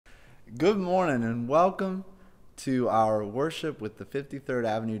Good morning and welcome to our worship with the 53rd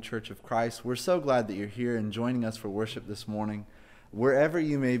Avenue Church of Christ. We're so glad that you're here and joining us for worship this morning. Wherever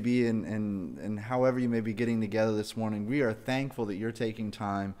you may be and however you may be getting together this morning, we are thankful that you're taking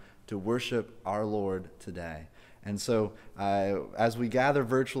time to worship our Lord today. And so as we gather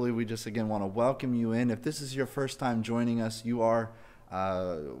virtually, we just again want to welcome you in. If this is your first time joining us, you are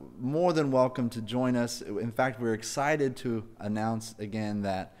more than welcome to join us. In fact, we're excited to announce again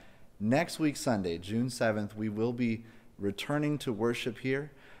that next week, Sunday, June 7th, we will be returning to worship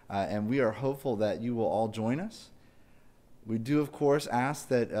here, and we are hopeful that you will all join us. We do, of course, ask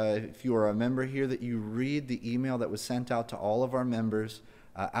that if you are a member here, that you read the email that was sent out to all of our members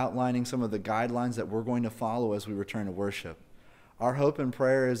outlining some of the guidelines that we're going to follow as we return to worship. Our hope and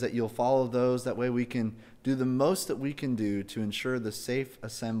prayer is that you'll follow those. That way we can do the most that we can do to ensure the safe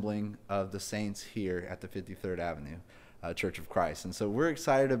assembling of the saints here at the 53rd Avenue Church of Christ. And so we're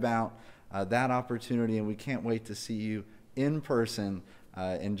excited about that opportunity, and we can't wait to see you in person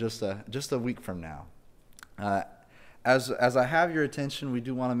in just a week from now. As I have your attention, we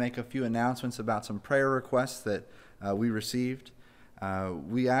do want to make a few announcements about some prayer requests that we received.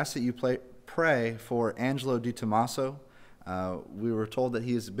 We ask that you pray for Angelo DiTomaso. We were told that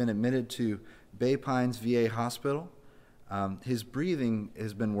he has been admitted to Bay Pines VA Hospital. His breathing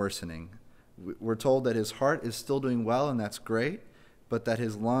has been worsening. We're told that his heart is still doing well, and that's great, but that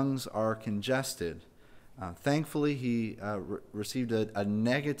his lungs are congested. Thankfully, he received a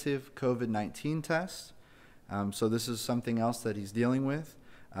negative COVID-19 test, so this is something else that he's dealing with,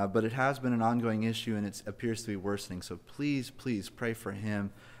 but it has been an ongoing issue, and it appears to be worsening. So please pray for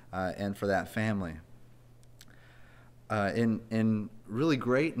him and for that family. In really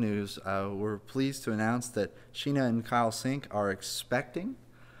great news, we're pleased to announce that Sheena and Kyle Sink are expecting.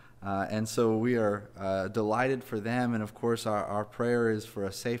 And so we are delighted for them, and of course our prayer is for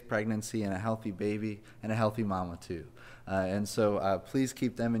a safe pregnancy and a healthy baby and a healthy mama too. And so please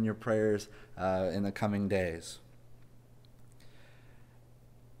keep them in your prayers in the coming days.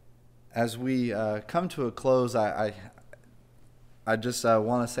 As we come to a close, I just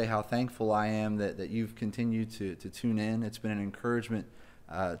want to say how thankful I am that you've continued to tune in. It's been an encouragement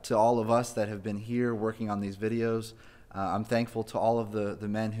to all of us that have been here working on these videos. I'm thankful to all of the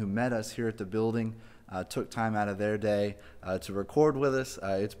men who met us here at the building, took time out of their day to record with us.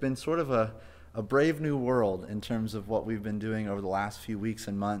 It's been sort of a brave new world in terms of what we've been doing over the last few weeks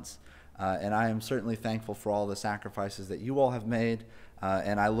and months. And I am certainly thankful for all the sacrifices that you all have made.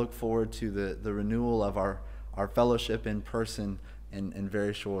 And I look forward to the renewal of our fellowship in person in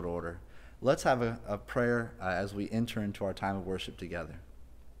very short order. Let's have a prayer as we enter into our time of worship together.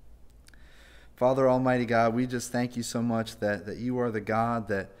 Father, Almighty God, we just thank you so much that you are the God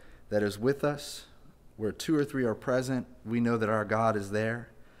that is with us. Where two or three are present, we know that our God is there.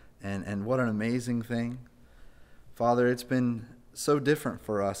 And what an amazing thing. Father, it's been so different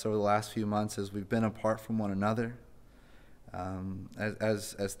for us over the last few months as we've been apart from one another.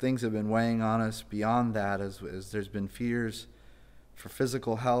 As things have been weighing on us beyond that, as there's been fears for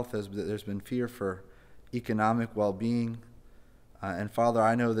physical health, as there's been fear for economic well-being. And Father,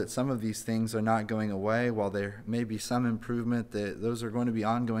 I know that some of these things are not going away. While there may be some improvement, those are going to be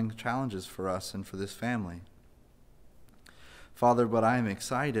ongoing challenges for us and for this family. Father, but I am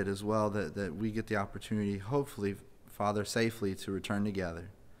excited as well that we get the opportunity, hopefully, Father, safely to return together.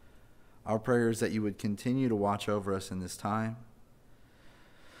 Our prayer is that you would continue to watch over us in this time.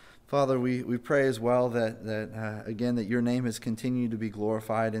 Father, we pray as well that again, that your name has continued to be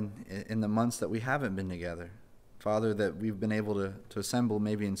glorified in the months that we haven't been together. Father, that we've been able to assemble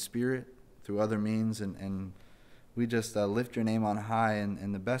maybe in spirit through other means, and we just lift your name on high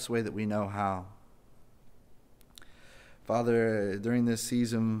in the best way that we know how. Father, during this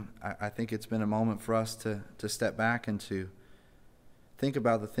season, I think it's been a moment for us to step back and to think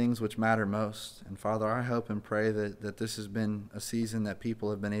about the things which matter most. And Father, I hope and pray that this has been a season that people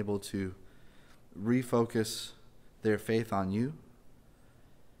have been able to refocus their faith on you,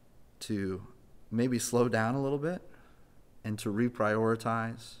 to maybe slow down a little bit and to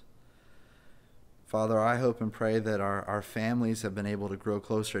reprioritize. Father, I hope and pray that our families have been able to grow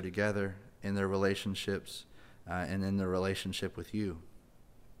closer together in their relationships and in their relationship with you.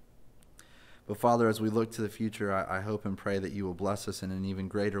 But Father, as we look to the future, I hope and pray that you will bless us in an even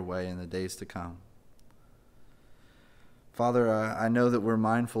greater way in the days to come. Father, I know that we're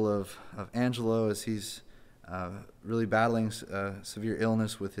mindful of Angelo as he's really battling severe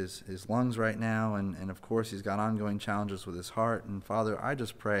illness with his lungs right now, and of course he's got ongoing challenges with his heart. And Father, I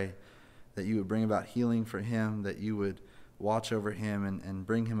just pray that you would bring about healing for him, that you would watch over him and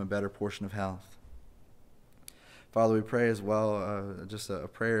bring him a better portion of health. Father, we pray as well, just a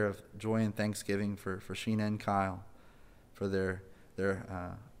prayer of joy and thanksgiving for Sheena and Kyle, for their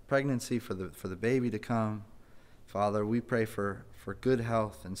pregnancy, for the baby to come. Father, we pray for good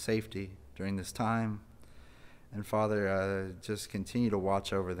health and safety during this time. And Father, just continue to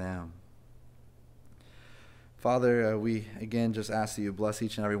watch over them. Father, we again just ask that you bless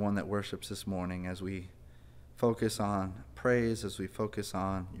each and every one that worships this morning as we focus on praise, as we focus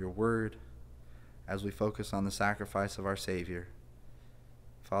on your word, as we focus on the sacrifice of our Savior.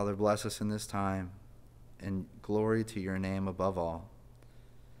 Father, bless us in this time, and glory to your name above all.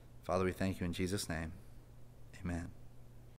 Father, we thank you in Jesus' name. Amen.